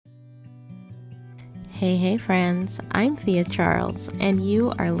Hey, friends. I'm Thea Charles, and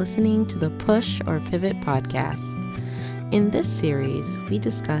you are listening to the Push or Pivot podcast. In this series, we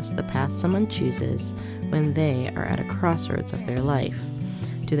discuss the path someone chooses when they are at a crossroads of their life.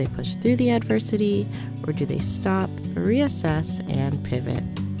 Do they push through the adversity, or do they stop, reassess, and pivot?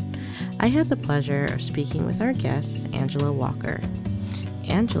 I had the pleasure of speaking with our guest, Angela Walker.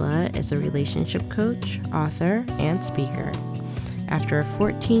 Angela is a relationship coach, author, and speaker. After a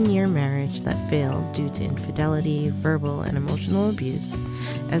 14-year marriage that failed due to infidelity, verbal and emotional abuse,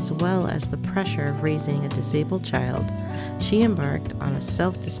 as well as the pressure of raising a disabled child, she embarked on a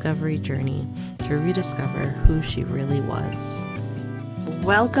self-discovery journey to rediscover who she really was.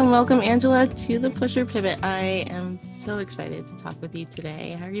 Welcome, Angela, to the Push or Pivot. I am so excited to talk with you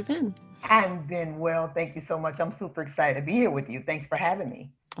today. How have you been? I've been well. Thank you so much. I'm super excited to be here with you. Thanks for having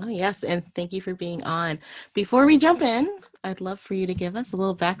me. Oh, yes, and thank you for being on. Before we jump in, I'd love for you to give us a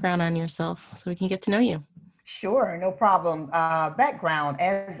little background on yourself so we can get to know you. Sure, no problem. Background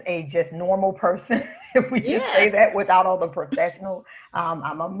as a just normal person, if we just say Yeah. that without all the professional.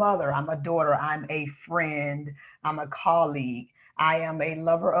 I'm a mother, I'm a daughter, I'm a friend, I'm a colleague. I am a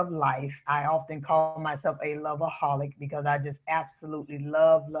lover of life. I often call myself a loveaholic because I just absolutely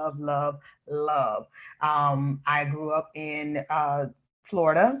love, love, love, love. I grew up in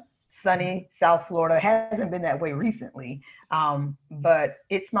Florida, sunny South Florida. It hasn't been that way recently, but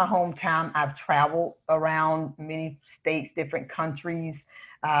it's my hometown. I've traveled around many states, different countries,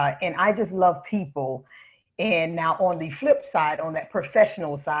 and I just love people. And now, on the flip side, on that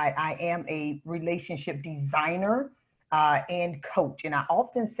professional side, I am a relationship designer and coach. And I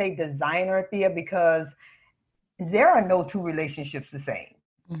often say designer, Thea, because there are no two relationships the same.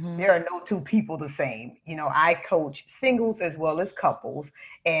 There are Mm-hmm. no two people the same. You know, I coach singles as well as couples,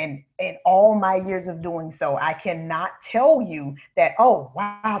 and in all my years of doing so, I cannot tell you that, oh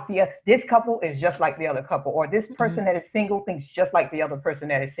wow, Thea, this couple is just like the other couple, or this person that is single thinks just like the other person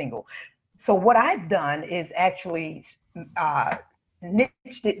that is single. So what I've done is actually uh,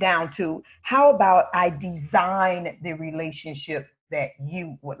 niched it down to how about I design the relationship that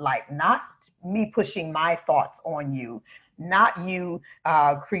you would like, not me pushing my thoughts on you, not you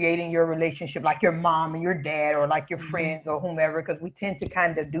creating your relationship like your mom and your dad or like your Mm-hmm. friends or whomever, because we tend to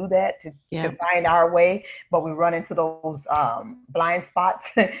kind of do that to Yeah. find our way, but we run into those blind spots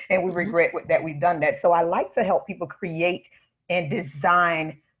and we Mm-hmm. regret that we've done that. So I like to help people create and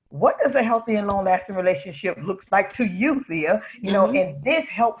design what does a healthy and long lasting relationship looks like to you, Thea? You know, Mm-hmm. and this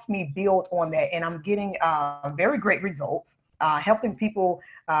helps me build on that. And I'm getting very great results, helping people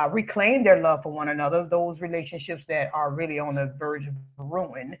reclaim their love for one another, those relationships that are really on the verge of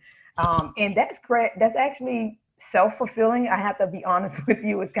ruin. And that's correct. That's actually self fulfilling. I have to be honest with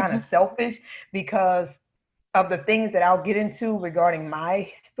you. It's kind of selfish because of the things that I'll get into regarding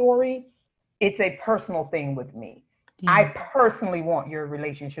my story. It's a personal thing with me. I Yeah. personally want your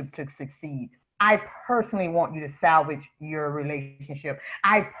relationship to succeed. I personally want you to salvage your relationship.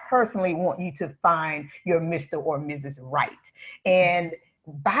 I personally want you to find your Mr. or Mrs. Right. And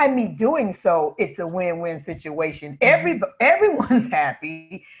by me doing so, it's a win-win situation. Mm-hmm. Everyone's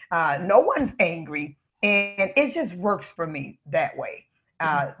happy, no one's angry, and it just works for me that way.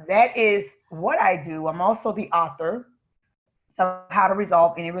 Yeah. That is what I do. I'm also the author of How to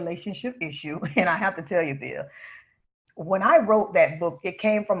Resolve Any Relationship Issue, and I have to tell you, Bill, when I wrote that book, it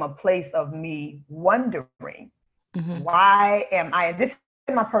came from a place of me wondering Mm-hmm. why am I, this is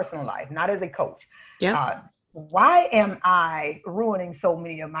in my personal life, not as a coach, uh, Yep. why am I ruining so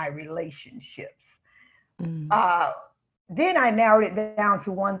many of my relationships? Mm. Uh, then I narrowed it down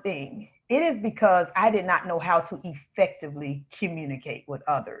to one thing. It is because I did not know how to effectively communicate with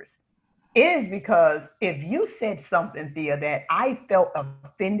others. It is because if you said something, Thea, that I felt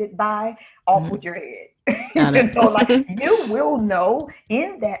offended by, off with Mm-hmm. your head. Got You know, like it. you will know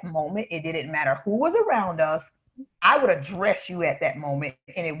in that moment, it didn't matter who was around us. I would address you at that moment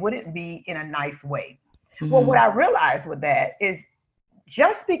and it wouldn't be in a nice way. Well, what I Mm-hmm. realized with that is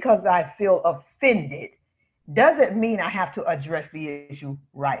just because I feel offended doesn't mean I have to address the issue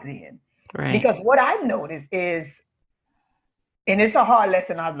right then. Because Right. what I've noticed is, and it's a hard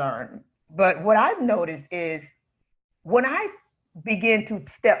lesson I've learned, but what I've noticed is when I begin to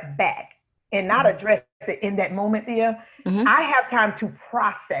step back and not address it in that moment there, I Mm-hmm. have time to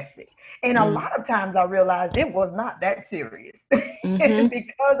process it. And a lot of times I realized it was not that serious. And Mm-hmm.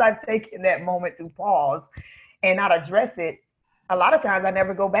 because I've taken that moment to pause and not address it, a lot of times I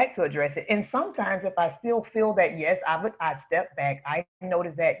never go back to address it. And sometimes if I still feel that, yes, I step back, I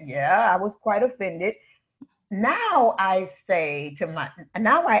notice that, yeah, I was quite offended. Now I say to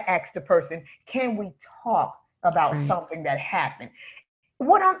now I ask the person, can we talk about Right. something that happened?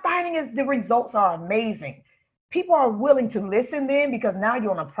 what I'm finding is the results are amazing. People are willing to listen then because now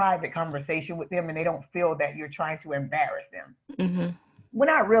you're in a private conversation with them and they don't feel that you're trying to embarrass them. Mm-hmm. When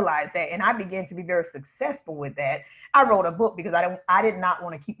I realized that and I began to be very successful with that, I wrote a book because I did not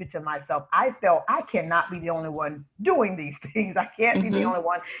want to keep it to myself. I felt I cannot be the only one doing these things. I can't be the Mm-hmm. only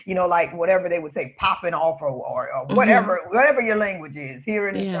one, like whatever they would say, popping off or Mm-hmm. whatever your language is. Here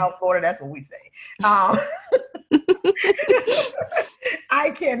in Yeah. South Florida, that's what we say. Um,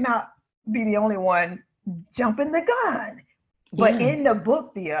 I cannot be the only one jumping the gun. But Yeah. in the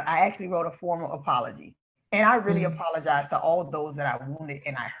book, Thea, I actually wrote a formal apology. And I really Mm. apologize to all those that I wounded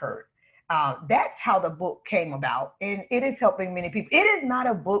and I hurt. That's how the book came about. And it is helping many people. It is not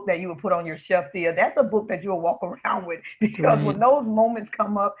a book that you would put on your shelf, Thea. That's a book that you'll walk around with because Right. when those moments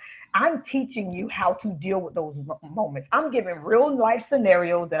come up, I'm teaching you how to deal with those moments. I'm giving real life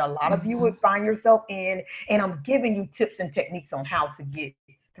scenarios that a lot of you Mm-hmm. would find yourself in. And I'm giving you tips and techniques on how to get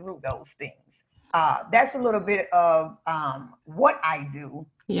through those things. That's a little bit of what I do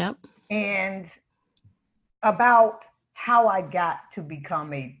Yep. and about how I got to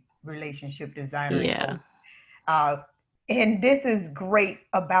become a relationship designer and Yeah. coach. Uh, and this is great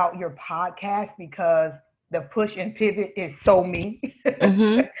about your podcast because the push and pivot is so me.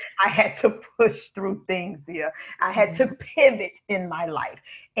 Mm-hmm. I had to push through things there. I had to Yeah. pivot in my life.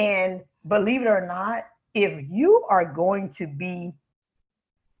 And believe it or not, if you are going to be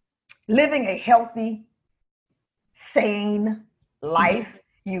living a healthy, sane life, Mm-hmm.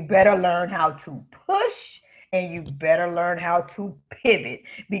 you better learn how to push and you better learn how to pivot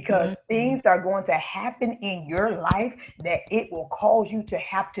because Mm-hmm. things are going to happen in your life that it will cause you to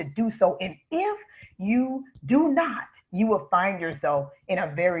have to do so. And if you do not, you will find yourself in a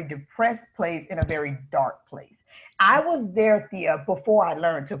very depressed place, in a very dark place. I Yep. was there, Thea, before I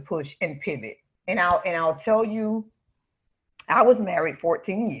learned to push and pivot. And I'll tell you, I was married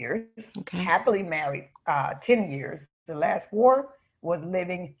 14 years, Okay. happily married 10 years. The last 4 was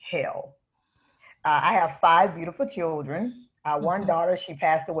living hell. I have 5 beautiful children. One Mm-hmm. daughter, she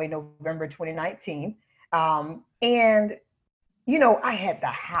passed away November 2019. And, I had the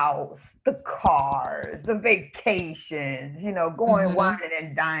house, the cars, the vacations, going Mm-hmm. whining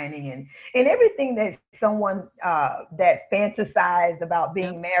and dining and everything that someone that fantasized about being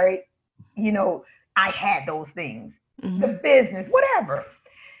Yep. married, you know, I had those things, the Mm-hmm. business, whatever.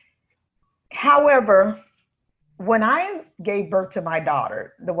 However, when I gave birth to my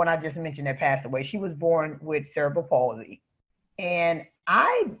daughter, the one I just mentioned that passed away, she was born with cerebral palsy. And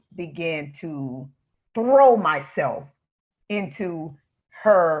I began to throw myself into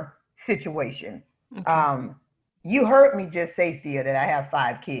her situation. Okay. Um, you heard me just say, Thea, that I have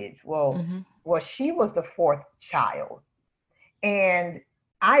 5 kids. Mm-hmm. Well, she was the fourth child. And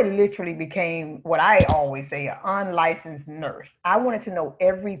I literally became what I always say, an unlicensed nurse. I wanted to know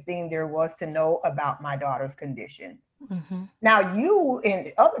everything there was to know about my daughter's condition. Mm-hmm. Now, you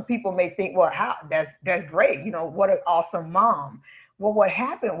and other people may think, well, how that's great. What an awesome mom. Well, what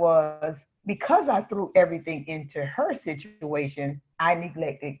happened was because I threw everything into her situation, I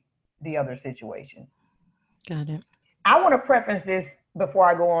neglected the other situation. Got it. I want to preface this before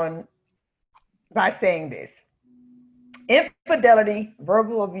I go on by saying this. Infidelity,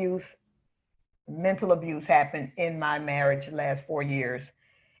 verbal abuse, mental abuse happened in my marriage the last 4 years.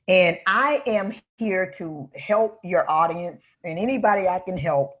 And I am here to help your audience and anybody I can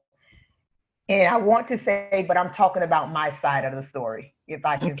help. And I want to say, but I'm talking about my side of the story, if I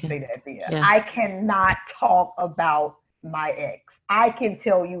can say Okay. that there. I Yes. cannot talk about my ex. I can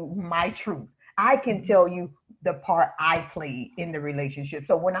tell you my truth. I can Mm-hmm. tell you the part I played in the relationship.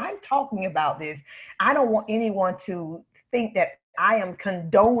 So when I'm talking about this, I don't want anyone to think that I am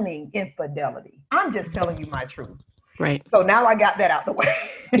condoning infidelity. I'm just telling you Mm-hmm. my truth. Right. So now I got that out the way.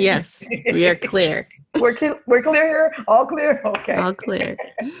 Yes. We are clear. We're clear here? All clear? All Okay. clear.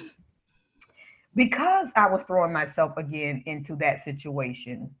 Because I was throwing myself again into that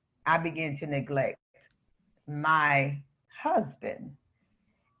situation, I began to neglect my husband.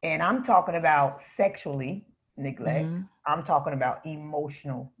 And I'm talking about sexually neglect, Mm-hmm. I'm talking about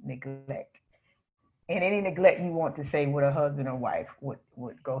emotional neglect, and any neglect you want to say what a husband or wife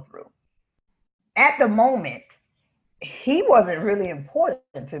would go through. At the moment, he wasn't really important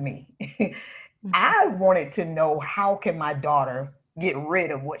to me. I Mm-hmm. wanted to know how can my daughter get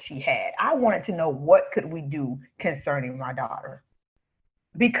rid of what she had. I wanted to know what could we do concerning my daughter.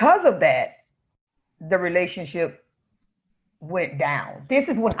 Because of that, the relationship went down. This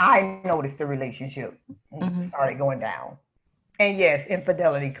is when I noticed the relationship Mm-hmm. started going down. And yes,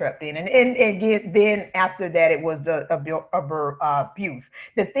 infidelity crept in. And then after that, it was the abuse.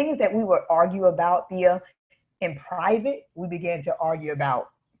 The things that we would argue about, Thea, in private, we began to argue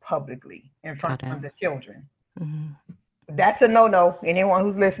about publicly in front Got it. of the children. Mm-hmm. That's a no-no. Anyone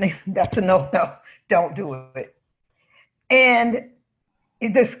who's listening, that's a no-no. Don't do it. And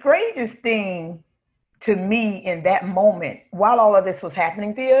the strangest thing to me in that moment, while all of this was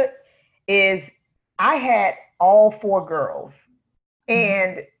happening, Thea, is I had all four girls.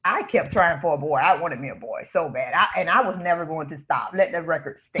 And I kept trying for a boy. I wanted me a boy so bad. And I was never going to stop. Let the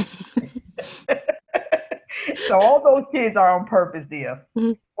record state. So all those kids are on purpose, dear.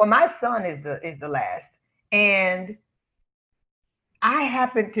 Mm-hmm. Well, my son is the last. And I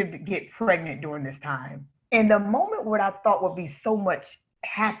happened to get pregnant during this time. And the moment where I thought would be so much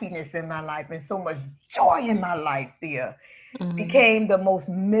happiness in my life and so much joy in my life, Thea, became the most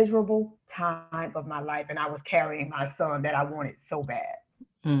miserable time of my life. And I was carrying my son that I wanted so bad.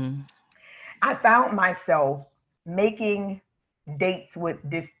 Mm. I found myself making dates with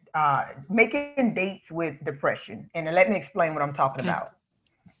depression. And let me explain what I'm talking about.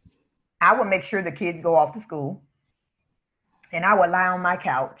 I would make sure the kids go off to school, and I would lie on my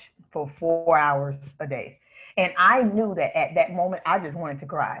couch for 4 hours a day. And I knew that at that moment, I just wanted to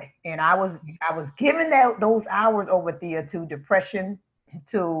cry. And I was giving those hours over there to depression,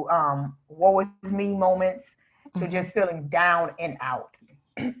 to woe is me moments, to just feeling down and out.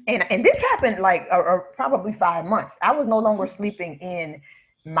 And this happened like probably 5 months. I was no longer sleeping in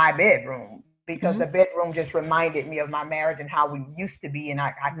my bedroom because the bedroom just reminded me of my marriage and how we used to be, and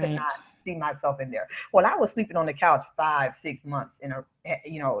I could not see myself in there. Well, I was sleeping on the couch 5-6 months in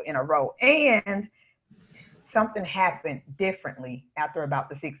a row, and something happened differently after about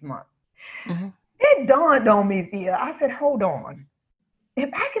the 6 months. It dawned on me, Thea. I said, hold on. If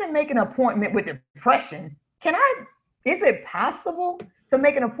I can make an appointment with depression, is it possible to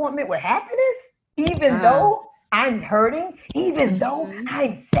make an appointment with happiness? Even though I'm hurting, even though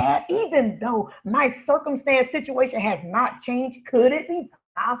I'm sad, even though my circumstance situation has not changed, could it be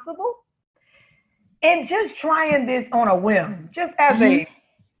possible? And just trying this on a whim, just as a,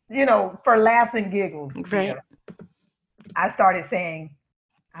 for laughs and giggles. Right. I started saying,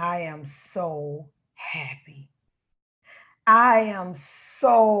 I am so happy. I am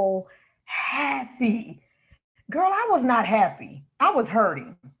so happy. Girl, I was not happy. I was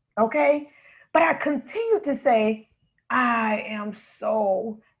hurting. Okay. But I continued to say, I am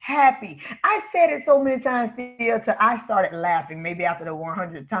so happy. I said it so many times till I started laughing, maybe after the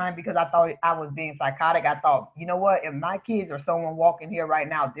 100th time, because I thought I was being psychotic. I thought, you know what? If my kids or someone walking here right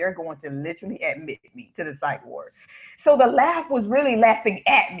now, they're going to literally admit me to the psych ward. So the laugh was really laughing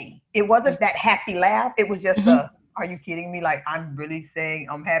at me. It wasn't that happy laugh. It was just are you kidding me? Like, I'm really saying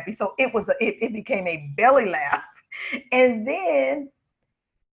I'm happy. So it became a belly laugh. And then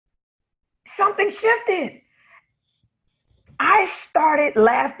something shifted. I started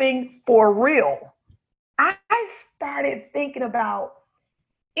laughing for real. I started thinking about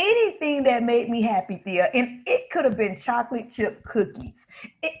anything that made me happy, Thea, and it could have been chocolate chip cookies.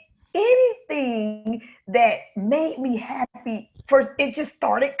 Anything that made me happy, first, it just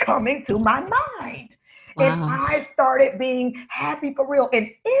started coming to my mind. Wow. And I started being happy for real. And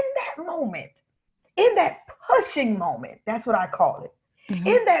in that moment, in that pushing moment, that's what I call it.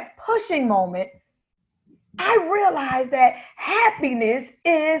 In that pushing moment, I realized that happiness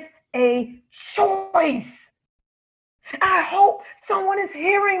is a choice. I hope someone is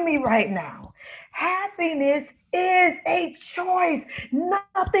hearing me right now. Happiness is a choice.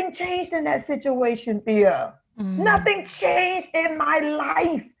 Nothing changed in that situation, Thea. Nothing changed in my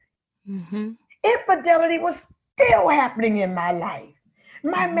life. Infidelity was still happening in my life.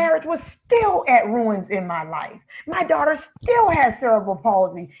 My marriage was still at ruins in my life. My daughter still has cerebral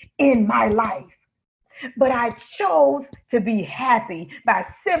palsy in my life. But I chose to be happy by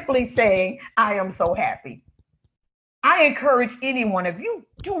simply saying, I am so happy. I encourage anyone, if you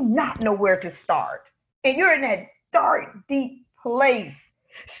do not know where to start, and you're in that dark, deep place,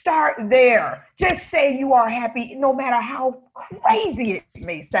 start there. Just say you are happy, no matter how crazy it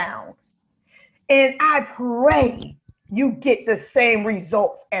may sound. And I pray you get the same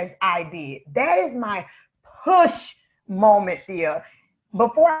results as I did. That is my push moment, Thea.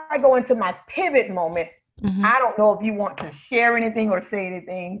 Before I go into my pivot moment, I don't know if you want to share anything or say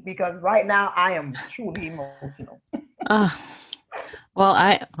anything, because right now I am truly emotional. Well,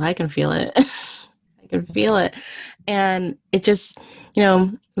 I can feel it. I can feel it. And it just,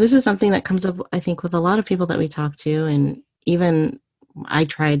 this is something that comes up, I think, with a lot of people that we talk to. And even I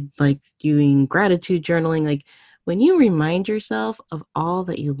tried doing gratitude journaling. Like, when you remind yourself of all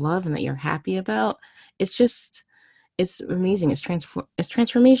that you love and that you're happy about, it's amazing. It's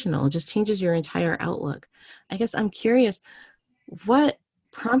transformational. It just changes your entire outlook. I guess I'm curious, what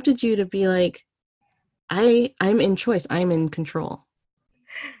prompted you to be like, I'm in choice. I'm in control.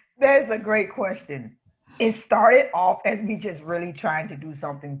 That's a great question. It started off as me just really trying to do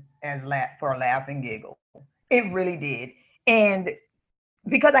something for a laugh and giggle. It really did. And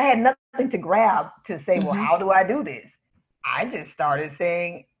because I had nothing to grab to say, well, how Mm-hmm. do I do this? I just started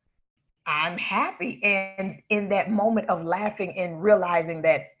saying, I'm happy. And in that moment of laughing and realizing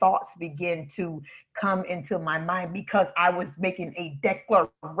that thoughts begin to come into my mind because I was making a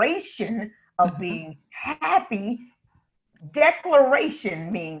declaration of Mm-hmm. being happy.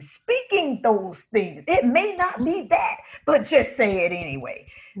 Declaration means speaking those things. It may not be that, but just say it anyway.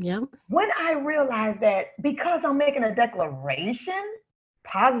 Yep. When I realized that because I'm making a declaration,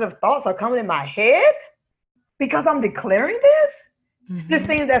 positive thoughts are coming in my head because I'm declaring this Mm-hmm.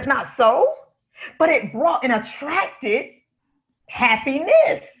 thing that's not so, but it brought and attracted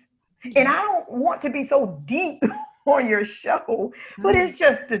happiness. And Yep. I don't want to be so deep on your show, but No. it's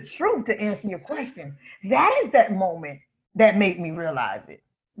just the truth to answer your question. That is that moment that made me realize it.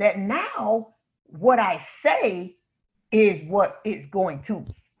 That now what I say is what it's going to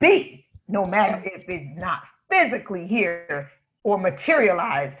be, no matter if it's not physically here or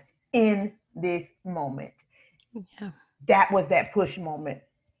materialized in this moment. Yeah. That was that push moment,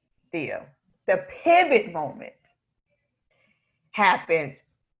 Theo. The pivot moment happened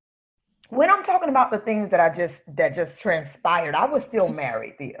when I'm talking about the things that just transpired. I was still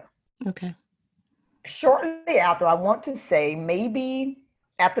married, Theo. Okay. Shortly after, I want to say maybe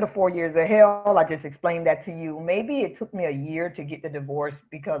after the 4 years of hell, I just explained that to you. Maybe it took me a year to get the divorce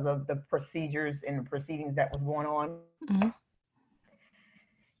because of the procedures and the proceedings that was going on. Mm-hmm.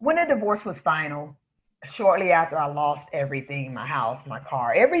 When the divorce was final, shortly after, I lost everything: my house, my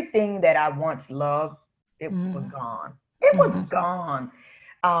car, everything that I once loved. It was Mm-hmm. gone. It was Mm-hmm. gone.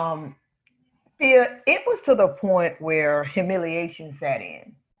 Um, it was to the point where humiliation set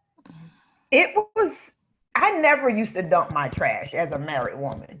in. It was, I never used to dump my trash as a married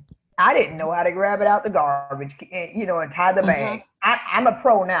woman. I didn't know how to grab it out the garbage, and tie the bag. Mm-hmm. I'm a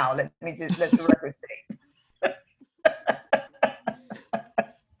pro now. Let the record say.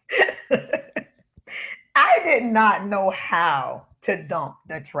 I did not know how to dump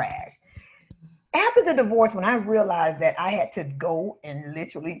the trash. After the divorce, when I realized that I had to go and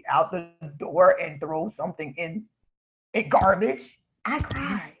literally out the door and throw something in a garbage, I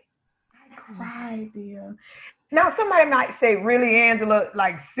cried. I cried, dear. Now, somebody might say, really, Angela,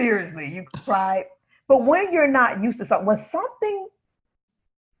 like seriously, you cried. But when you're not used to something, when something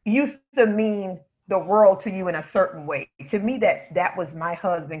used to mean the world to you in a certain way, to me, that was my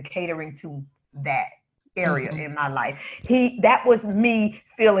husband catering to that area Mm-hmm. in my life. That was me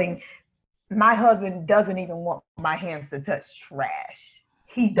feeling my husband doesn't even want my hands to touch trash.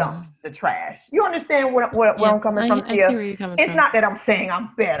 He dumps Mm-hmm. the trash. You understand where Yeah. I'm coming from, I see Tia? where you're coming It's from. not that I'm saying I'm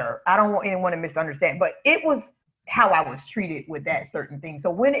better. I don't want anyone to misunderstand, but it was how I was treated with that certain thing. So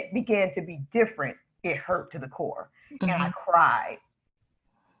when it began to be different, it hurt to the core. And I Mm-hmm. cried.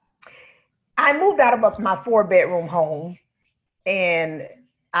 I moved out of my 4 bedroom home and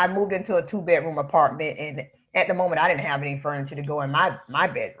I moved into a 2 bedroom apartment. And at the moment, I didn't have any furniture to go in my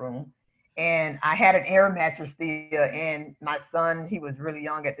bedroom. And I had an air mattress there. And my son, he was really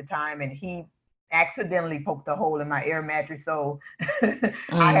young at the time, and he accidentally poked a hole in my air mattress. So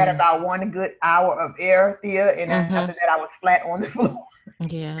I had Mm. about 1 good hour of air there. And after Mm-hmm. that, I was flat on the floor.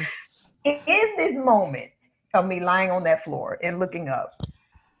 Yes. In this moment of me lying on that floor and looking up,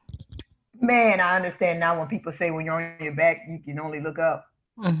 man, I understand now when people say when you're on your back, you can only look up.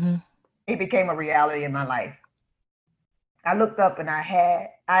 Mm-hmm. It became a reality in my life. I looked up and I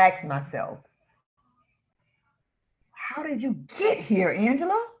asked myself, how did you get here,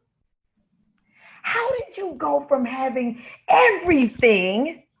 Angela? How did you go from having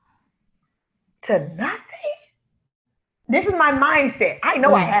everything to nothing? This is my mindset. I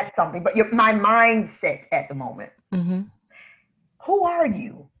know I Mm. had something, but my mindset at the moment. Mm-hmm. Who are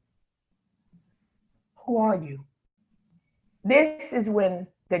you? Who are you? This is when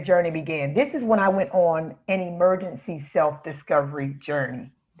the journey began. This is when I went on an emergency self discovery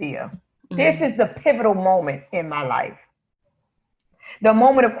journey, Thea. This Mm. is the pivotal moment in my life. The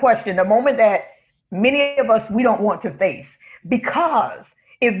moment of question, the moment that many of us we don't want to face. Because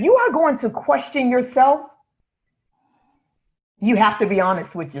if you are going to question yourself, you have to be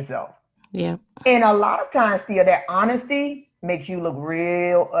honest with yourself. Yeah. And a lot of times, Thea, that honesty makes you look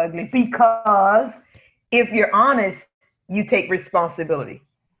real ugly because if you're honest, you take responsibility.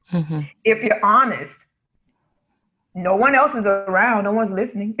 Mm-hmm. If you're honest, no one else is around, no one's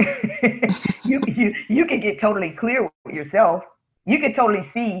listening. You can get totally clear with yourself. You can totally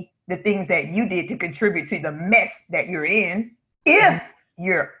see the things that you did to contribute to the mess that you're in if Mm-hmm.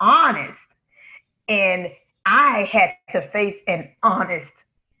 you're honest. And I had to face an honest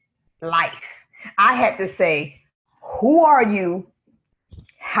life. I had to say, who are you?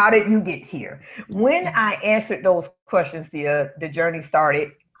 How did you get here? When I answered those questions, the journey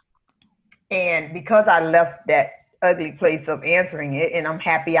started. And because I left that ugly place of answering it, and I'm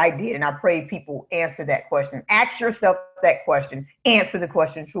happy I did, and I pray people answer that question. Ask yourself that question, answer the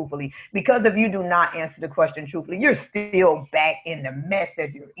question truthfully. Because if you do not answer the question truthfully, you're still back in the mess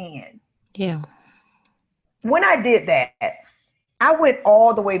that you're in. Yeah. When I did that, I went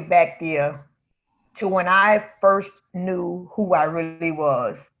all the way back there to when I first knew who I really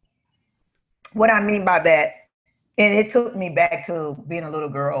was. What I mean by that, and it took me back to being a little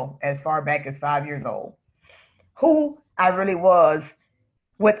girl as far back as 5 years old, who I really was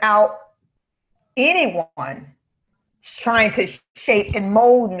without anyone trying to shape and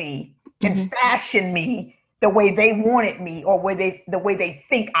mold me and Mm-hmm. fashion me the way they wanted me or the way they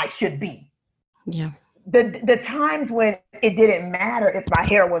think I should be. Yeah. The times when it didn't matter if my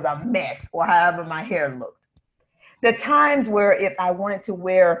hair was a mess or however my hair looked. The times where if I wanted to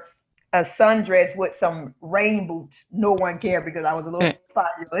wear a sundress with some rain boots, no one cared because I was a little Right. 5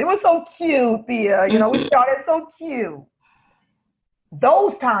 years old. It was so cute, Thea. You know, we Mm-hmm. thought it so cute.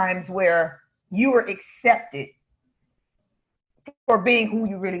 Those times where you were accepted for being who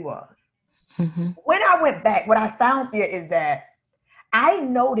you really was. Mm-hmm. When I went back, what I found there is that I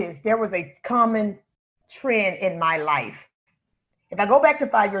noticed there was a common trend in my life. If I go back to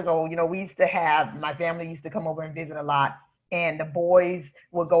 5 years old, you know, we used to have my family used to come over and visit a lot, and the boys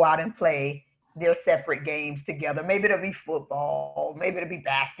would go out and play their separate games together. Maybe it'll be football, maybe it'll be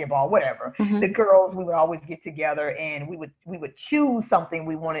basketball, whatever. The Mm-hmm. girls, we would always get together and we would choose something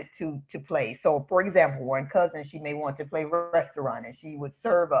we wanted to play. So for example, one cousin, she may want to play restaurant and she would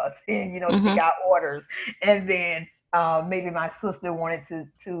serve us and take Mm-hmm. out orders. And then maybe my sister wanted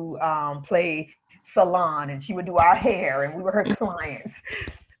to play salon and she would do our hair and we were her clients.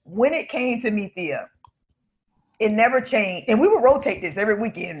 When it came to me, Thea, it never changed. And we would rotate this every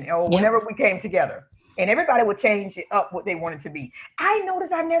weekend or Yep. whenever we came together. And everybody would change it up what they wanted to be. I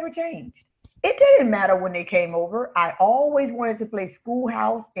noticed I never changed. It didn't matter when they came over. I always wanted to play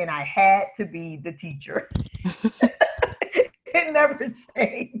schoolhouse and I had to be the teacher. It never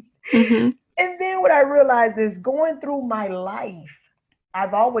changed. Mm-hmm. And then what I realized is going through my life,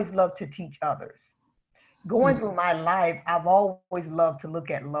 I've always loved to teach others. Going through my life, I've always loved to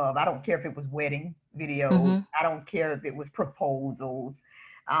look at love. I don't care if it was wedding videos. Mm-hmm. I don't care if it was proposals.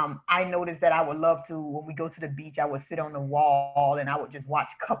 I noticed that I would love to, when we go to the beach, I would sit on the wall and I would just watch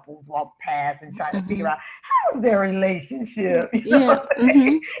couples walk past and try to figure out Mm-hmm. how's their relationship, you Yeah. know?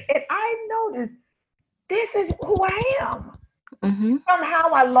 Mm-hmm. And I noticed this is who I am. Mm-hmm.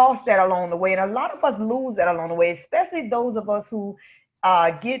 Somehow I lost that along the way. And a lot of us lose that along the way, especially those of us who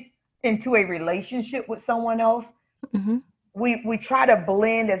get into a relationship with someone else. Mm-hmm. We try to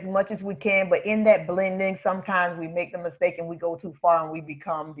blend as much as we can, but in that blending, sometimes we make the mistake and we go too far and we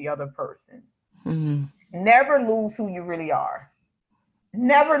become the other person. Mm-hmm. Never lose who you really are.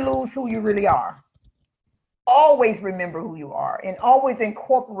 Never lose who you really are. Always remember who you are and always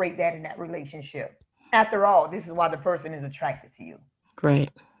incorporate that in that relationship. After all, this is why the person is attracted to you.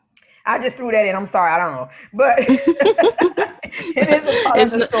 Great. I just threw that in. I'm sorry, I don't know, but it is a part of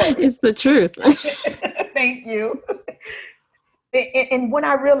It's the story. it's the truth. Thank you. And when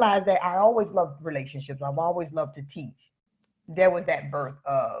I realized that I always loved relationships, I've always loved to teach. There was that birth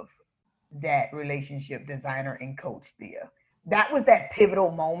of that relationship designer and coach there. That was that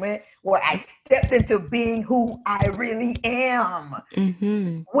pivotal moment where I stepped into being who I really am.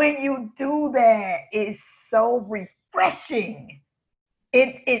 Mm-hmm. When you do that, it's so refreshing.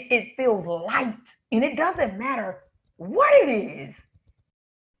 It feels light, and it doesn't matter what it is,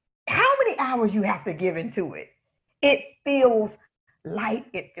 how many hours you have to give into it. It feels light,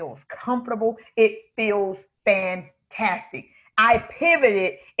 it feels comfortable, it feels fantastic. I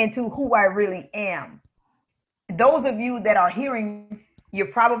pivoted into who I really am. Those of you that are hearing, you're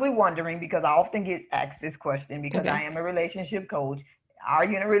probably wondering because I often get asked this question because I Okay. am a relationship coach. Are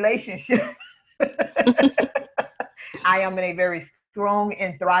you in a relationship? I am in a very strong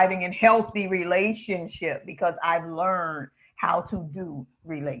and thriving and healthy relationship because I've learned how to do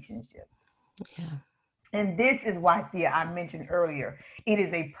relationships. Yeah. And this is why, Thea, I mentioned earlier, it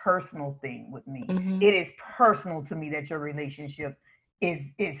is a personal thing with me. Mm-hmm. It is personal to me that your relationship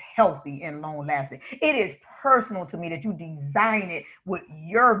is healthy and long lasting. It is personal to me that you design it with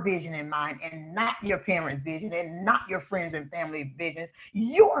your vision in mind and not your parents' vision and not your friends and family visions,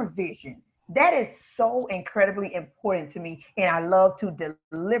 your vision. That is so incredibly important to me, and I love to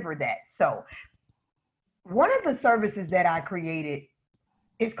deliver that. So, one of the services that I created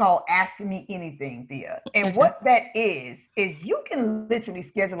It's called Ask Me Anything, Thea. And Okay. what that is you can literally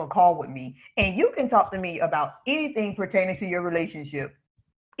schedule a call with me and you can talk to me about anything pertaining to your relationship,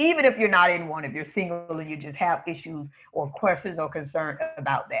 even if you're not in one, if you're single and you just have issues or questions or concern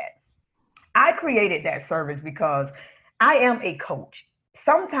about that. I created that service because I am a coach.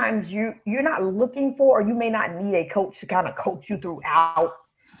 Sometimes you're not looking for, or you may not need a coach to kind of coach you throughout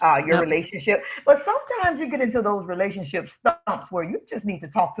your Yep. relationship. But sometimes you get into those relationship stumps where you just need to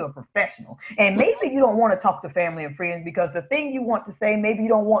talk to a professional. And maybe you don't want to talk to family and friends because the thing you want to say, maybe you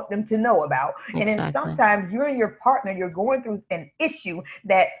don't want them to know about. And then Exactly. sometimes you and your partner, you're going through an issue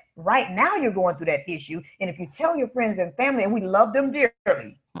that right now you're going through that issue. And if you tell your friends and family, and we love them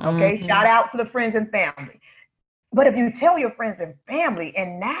dearly, okay, shout Hmm. out to the friends and family. But if you tell your friends and family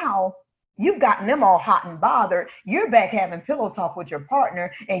and now you've gotten them all hot and bothered, you're back having pillow talk with your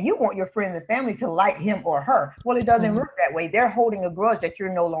partner and you want your friends and family to like him or her. Well, it doesn't Hmm. work that way. They're holding a grudge that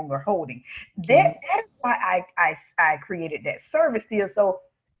you're no longer holding. Yeah. That is why I created that service deal. So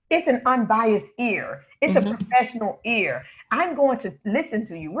it's an unbiased ear. It's a Hmm. professional ear. I'm going to listen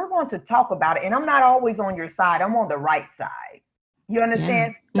to you. We're going to talk about it. And I'm not always on your side. I'm on the right side. You Yeah.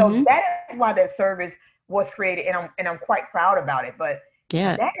 understand? So Hmm. that is why that service was created, and I'm quite proud about it. But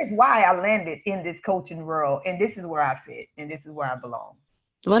Yeah. that is why I landed in this coaching world, and this is where I fit, and this is where I belong.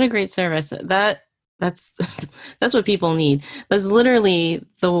 What a great service. That's that's what people need. That's literally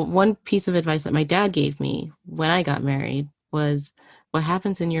the one piece of advice that my dad gave me when I got married was what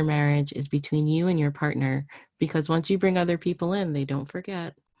happens in your marriage is between you and your partner because once you bring other people in, they don't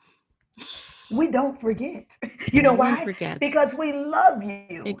forget. We don't forget. You know No one why? forgets. Because we love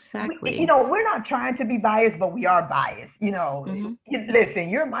you. Exactly. We're not trying to be biased, but we are biased. Hmm. Listen,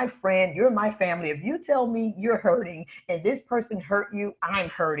 you're my friend, you're my family. If you tell me you're hurting and this person hurt you, I'm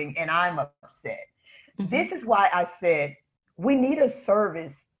hurting and I'm upset. This Hmm. is why I said we need a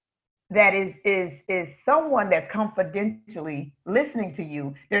service that is someone that's confidentially listening to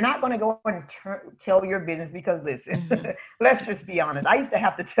you. They're not going to go and tell your business because listen, Hmm. let's just be honest. I used to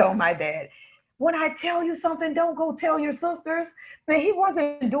have to tell my dad, when I tell you something, don't go tell your sisters. Now he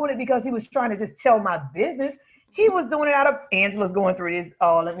wasn't doing it because he was trying to just tell my business. He was doing it out of Angela's going through this.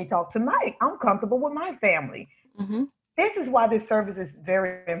 Oh, let me talk to Mike. I'm comfortable with my family. Hmm. This is why this service is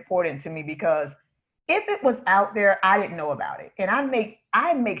very important to me because if it was out there, I didn't know about it. And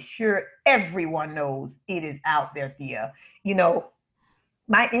I make sure everyone knows it is out there, Thea. You know,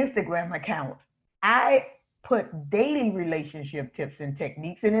 my Instagram account, I put daily relationship tips and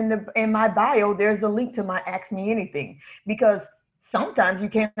techniques. And in my bio, there's a link to my Ask Me Anything because sometimes you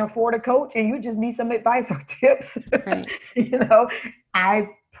can't afford a coach and you just need some advice or tips. Right. you know, I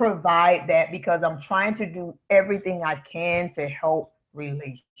provide that because I'm trying to do everything I can to help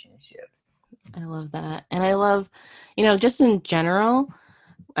relationships. I love that. And I love, just in general,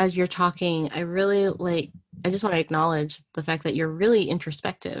 as you're talking, I really I just want to acknowledge the fact that you're really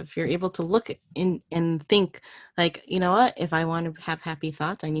introspective. You're able to look in and think like, you know what, if I want to have happy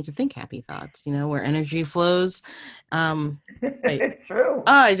thoughts, I need to think happy thoughts, where energy flows. I It's true.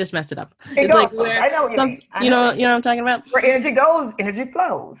 I just messed it up. It It's like goes. where I know what you some mean. I know what you you know mean. what I'm talking about? Where energy goes, energy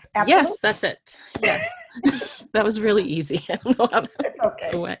flows. Yes, Absolutely. that's it. Yes. That was really easy. I don't know how that It's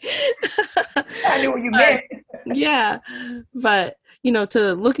okay. away. I knew what you But meant. yeah, but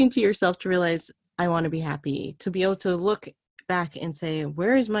to look into yourself to realize I want to be happy, to be able to look back and say,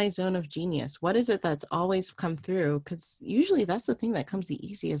 where is my zone of genius? What is it that's always come through? Because usually that's the thing that comes the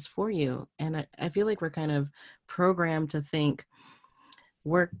easiest for you. And I feel like we're kind of programmed to think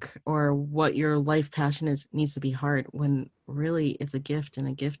work or what your life passion is needs to be hard when really it's a gift, and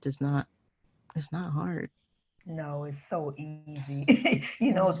a gift is not, it's not hard. No, it's so easy.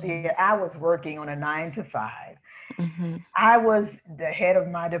 Thea, Mm-hmm. I was working on a 9 to 5. Mm-hmm. I was the head of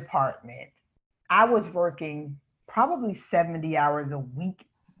my department. I was working probably 70 hours a week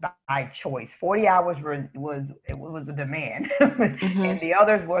by choice. 40 hours was a demand. And Mm-hmm. the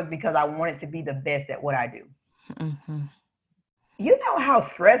others was because I wanted to be the best at what I do. Mm-hmm. You know how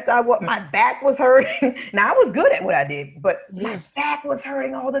stressed I was. My back was hurting. Now I was good at what I did, but my Yeah. back was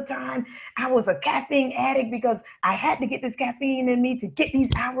hurting all the time. I was a caffeine addict because I had to get this caffeine in me to get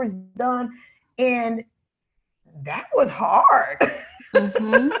these hours done. And that was hard.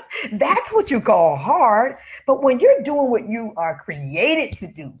 Mm-hmm. That's what you call hard. But when you're doing what you are created to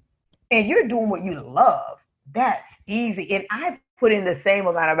do and you're doing what you love, that's easy. And I put in the same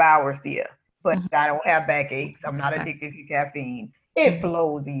amount of hours there, but I don't have backaches. I'm not addicted to caffeine. It Mm-hmm.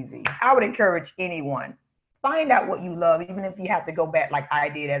 flows easy. I would encourage anyone, find out what you love, even if you have to go back like I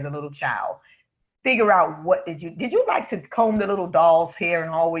did as a little child. figure out what did you like to comb the little doll's hair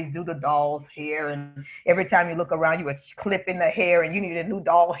and always do the doll's hair, and every time you look around you were clipping the hair and you need a new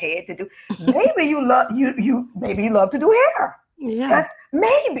doll head to do. Maybe you love maybe you love to do hair. Yeah. That's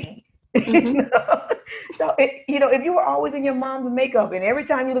maybe. Mm-hmm. So if you were always in your mom's makeup and every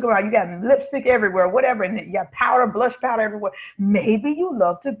time you look around you got lipstick everywhere, whatever, and you got powder, blush powder everywhere, maybe you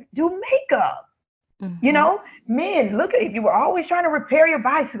love to do makeup. Men, look at, if you were always trying to repair your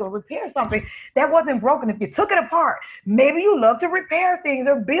bicycle, repair something that wasn't broken, if you took it apart, maybe you love to repair things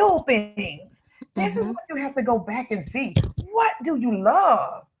or build things. This is what you have to go back and see. What do you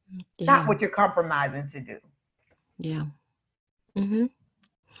love? Not what you're compromising to do. Yeah. Mm-hmm.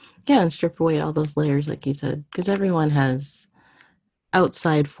 Yeah, and strip away all those layers, like you said, because everyone has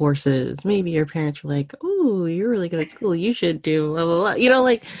outside forces. Maybe your parents were like, "Oh, you're really good at school. You should do blah, blah, blah."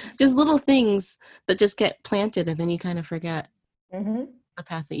 Like just little things that just get planted, and then you kind of forget the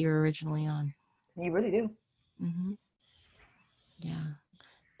path that you were originally on. You really do. Mm-hmm. Yeah,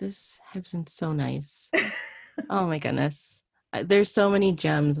 this has been so nice. Oh my goodness. There's so many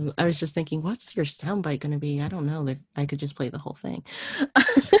gems. I was just thinking, what's your soundbite going to be? I don't know. I could just play the whole thing.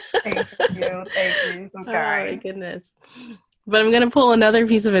 Thank you. So oh my goodness. But I'm going to pull another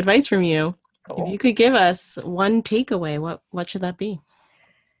piece of advice from you. Cool. If you could give us one takeaway, what should that be?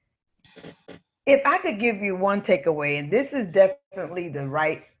 If I could give you one takeaway, and this is definitely the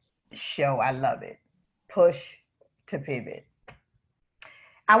right show, I love it. Push to pivot.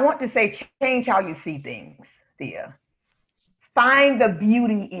 I want to say change how you see things, Thea. Find the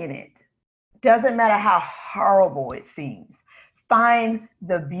beauty in it. Doesn't matter how horrible it seems. Find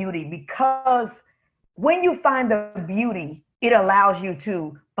the beauty, because when you find the beauty, it allows you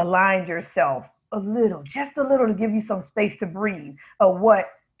to align yourself just a little, to give you some space to breathe of what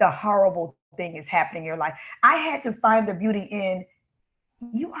the horrible thing is happening in your life. I had to find the beauty in,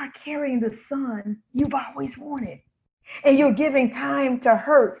 you are carrying the son you've always wanted, and you're giving time to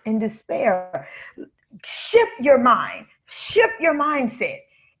hurt and despair. Shift your mind, shift your mindset.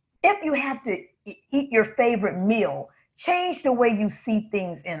 If you have to eat your favorite meal, change the way you see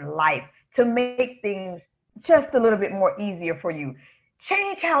things in life to make things just a little bit more easier for you.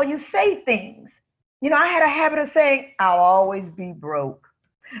 Change how you say things. I had a habit of saying, I'll always be broke.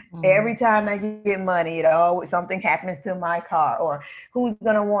 Every time I get money, something happens to my car, or who's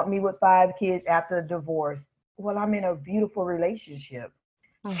going to want me with 5 kids after a divorce? Well, I'm in a beautiful relationship.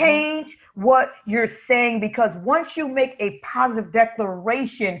 Change what you're saying, because once you make a positive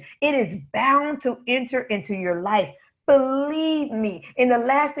declaration, it is bound to enter into your life. Believe me. And the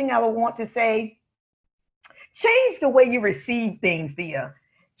last thing I would want to say, change the way you receive things, Thea.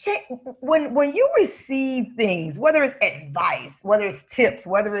 When you receive things, whether it's advice, whether it's tips,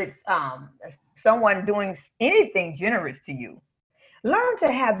 whether it's someone doing anything generous to you, learn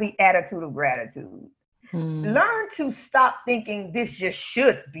to have the attitude of gratitude. Learn to stop thinking this just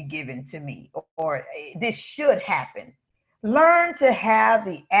should be given to me, or this should happen. Learn to have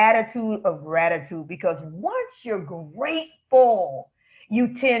the attitude of gratitude, because once you're grateful,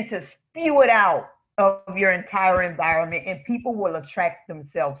 you tend to spew it out of your entire environment, and people will attract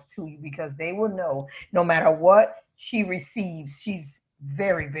themselves to you, because they will know no matter what she receives, she's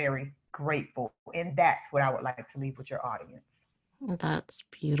very, very grateful. And that's what I would like to leave with your audience. That's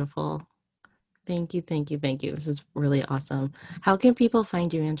beautiful. Thank you. This is really awesome. How can people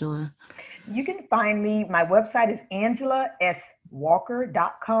find you, Angela? You can find me. My website is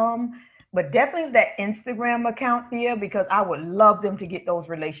angelaswalker.com, but definitely that Instagram account there, because I would love them to get those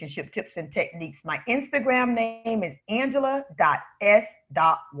relationship tips and techniques. My Instagram name is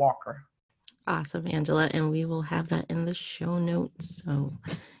angela.s.walker. Awesome, Angela. And we will have that in the show notes. So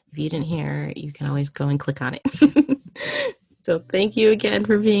if you didn't hear, you can always go and click on it. So thank you again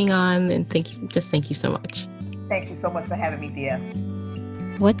for being on, and thank you so much. Thank you so much for having me, Thea.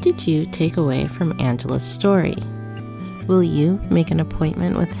 What did you take away from Angela's story? Will you make an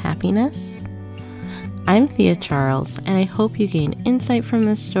appointment with happiness? I'm Thea Charles, and I hope you gain insight from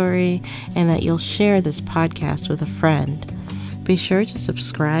this story and that you'll share this podcast with a friend. Be sure to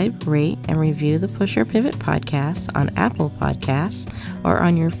subscribe, rate, and review the Push or Pivot podcast on Apple Podcasts or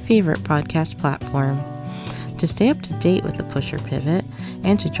on your favorite podcast platform. To stay up to date with the Push or Pivot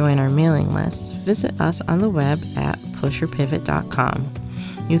and to join our mailing list, visit us on the web at pushorpivot.com.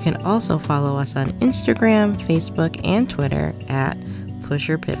 You can also follow us on Instagram, Facebook, and Twitter at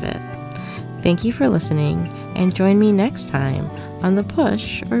Push or Pivot. Thank you for listening, and join me next time on the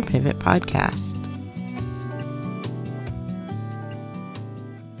Push or Pivot podcast.